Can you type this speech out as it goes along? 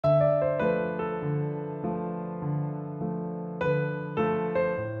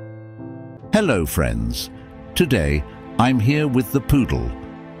Hello friends, today I'm here with the Poodle,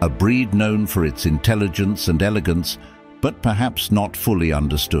 a breed known for its intelligence and elegance, but perhaps not fully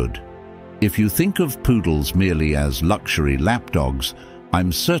understood. If you think of poodles merely as luxury lapdogs,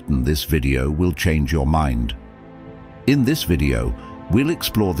 I'm certain this video will change your mind. In this video, we'll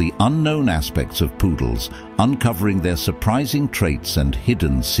explore the unknown aspects of poodles, uncovering their surprising traits and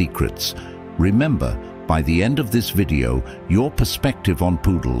hidden secrets. Remember, by the end of this video, your perspective on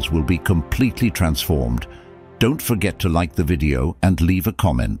poodles will be completely transformed. Don't forget to like the video and leave a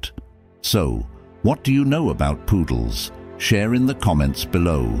comment. So, what do you know about poodles? Share in the comments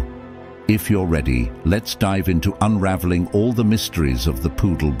below. If you're ready, let's dive into unraveling all the mysteries of the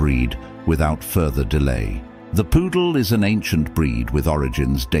poodle breed without further delay. The poodle is an ancient breed with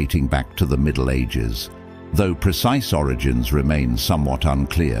origins dating back to the Middle Ages, though precise origins remain somewhat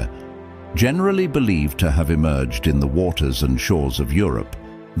unclear. Generally believed to have emerged in the waters and shores of Europe,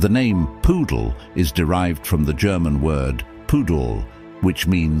 the name poodle is derived from the German word Poodle, which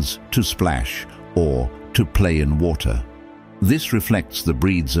means to splash or to play in water. This reflects the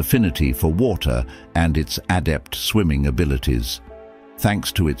breed's affinity for water and its adept swimming abilities.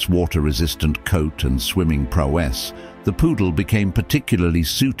 Thanks to its water-resistant coat and swimming prowess, the poodle became particularly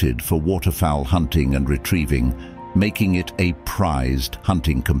suited for waterfowl hunting and retrieving, making it a prized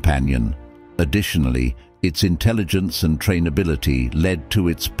hunting companion. Additionally, its intelligence and trainability led to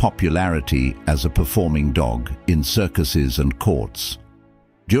its popularity as a performing dog in circuses and courts.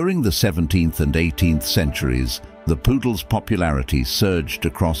 During the 17th and 18th centuries, the poodle's popularity surged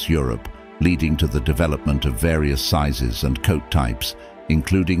across Europe, leading to the development of various sizes and coat types,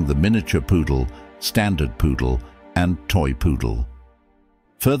 including the miniature poodle, standard poodle, and toy poodle.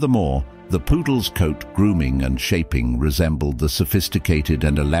 Furthermore, the poodle's coat grooming and shaping resembled the sophisticated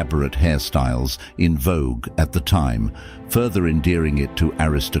and elaborate hairstyles in vogue at the time, further endearing it to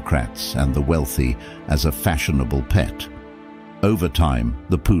aristocrats and the wealthy as a fashionable pet. Over time,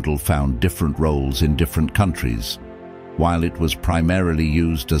 the poodle found different roles in different countries. While it was primarily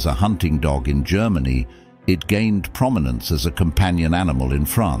used as a hunting dog in Germany, it gained prominence as a companion animal in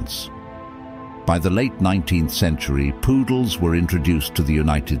France. By the late 19th century, poodles were introduced to the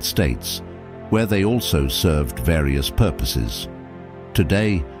United States, where they also served various purposes.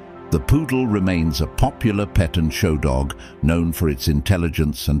 Today, the poodle remains a popular pet and show dog known for its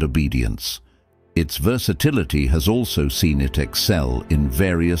intelligence and obedience. Its versatility has also seen it excel in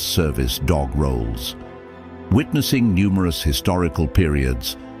various service dog roles. Witnessing numerous historical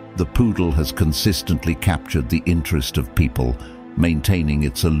periods, the poodle has consistently captured the interest of people, maintaining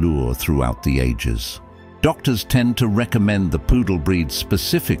its allure throughout the ages. Doctors tend to recommend the poodle breed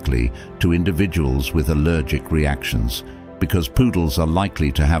specifically to individuals with allergic reactions, because poodles are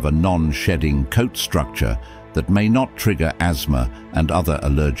likely to have a non-shedding coat structure that may not trigger asthma and other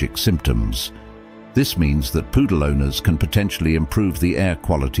allergic symptoms. This means that poodle owners can potentially improve the air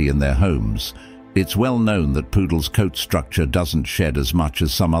quality in their homes. It's well known that poodle's coat structure doesn't shed as much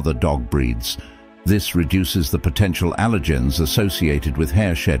as some other dog breeds. This reduces the potential allergens associated with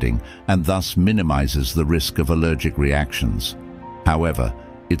hair shedding and thus minimizes the risk of allergic reactions. However,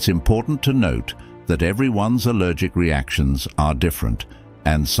 it's important to note that everyone's allergic reactions are different,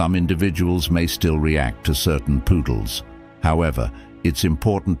 and some individuals may still react to certain poodles. However, it's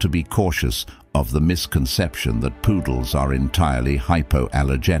important to be cautious of the misconception that poodles are entirely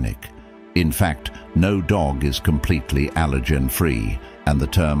hypoallergenic. In fact, no dog is completely allergen-free, and the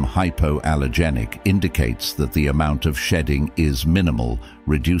term hypoallergenic indicates that the amount of shedding is minimal,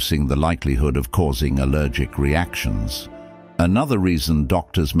 reducing the likelihood of causing allergic reactions. Another reason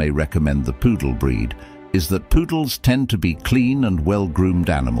doctors may recommend the poodle breed is that poodles tend to be clean and well-groomed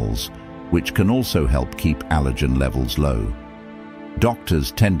animals, which can also help keep allergen levels low.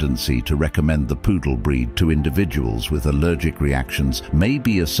 Doctors' tendency to recommend the poodle breed to individuals with allergic reactions may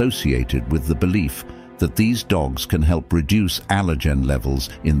be associated with the belief that these dogs can help reduce allergen levels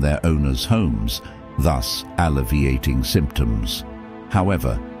in their owners' homes, thus alleviating symptoms.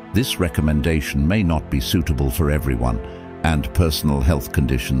 However, this recommendation may not be suitable for everyone, and personal health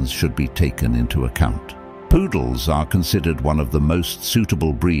conditions should be taken into account. Poodles are considered one of the most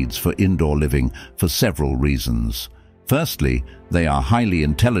suitable breeds for indoor living for several reasons. Firstly, they are highly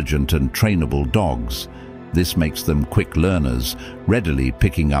intelligent and trainable dogs. This makes them quick learners, readily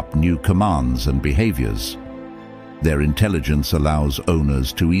picking up new commands and behaviors. Their intelligence allows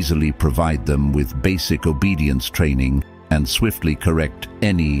owners to easily provide them with basic obedience training and swiftly correct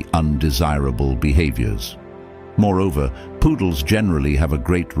any undesirable behaviors. Moreover, poodles generally have a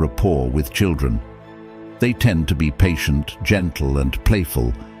great rapport with children. They tend to be patient, gentle, and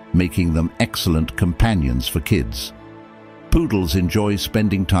playful, making them excellent companions for kids. Poodles enjoy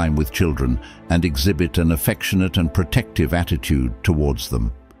spending time with children and exhibit an affectionate and protective attitude towards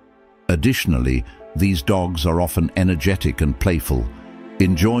them. Additionally, these dogs are often energetic and playful,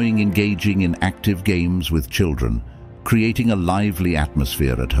 enjoying engaging in active games with children, creating a lively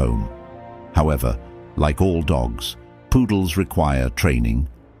atmosphere at home. However, like all dogs, poodles require training,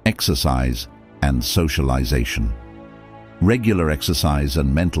 exercise, and socialization. Regular exercise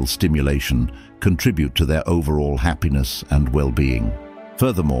and mental stimulation contribute to their overall happiness and well-being.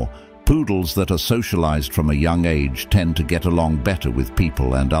 Furthermore, poodles that are socialized from a young age tend to get along better with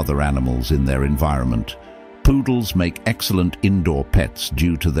people and other animals in their environment. Poodles make excellent indoor pets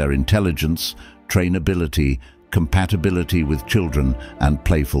due to their intelligence, trainability, compatibility with children, and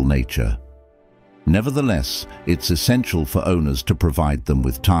playful nature. Nevertheless, it's essential for owners to provide them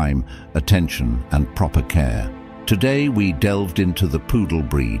with time, attention, and proper care. Today we delved into the poodle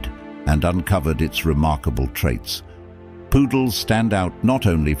breed and uncovered its remarkable traits. Poodles stand out not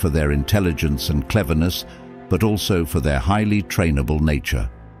only for their intelligence and cleverness, but also for their highly trainable nature.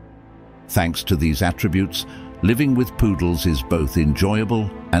 Thanks to these attributes, living with poodles is both enjoyable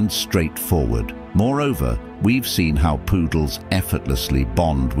and straightforward. Moreover, we've seen how poodles effortlessly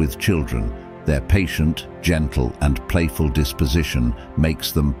bond with children. Their patient, gentle, and playful disposition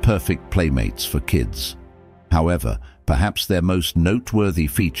makes them perfect playmates for kids. However, perhaps their most noteworthy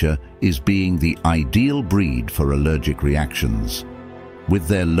feature is being the ideal breed for allergic reactions. With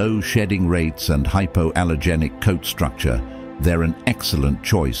their low shedding rates and hypoallergenic coat structure, they're an excellent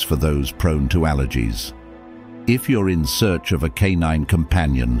choice for those prone to allergies. If you're in search of a canine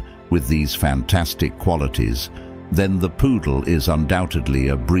companion with these fantastic qualities, then the poodle is undoubtedly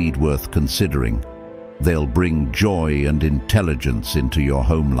a breed worth considering. They'll bring joy and intelligence into your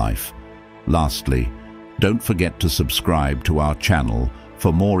home life. Lastly, don't forget to subscribe to our channel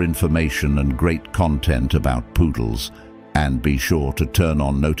for more information and great content about poodles, and be sure to turn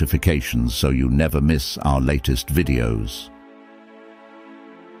on notifications so you never miss our latest videos.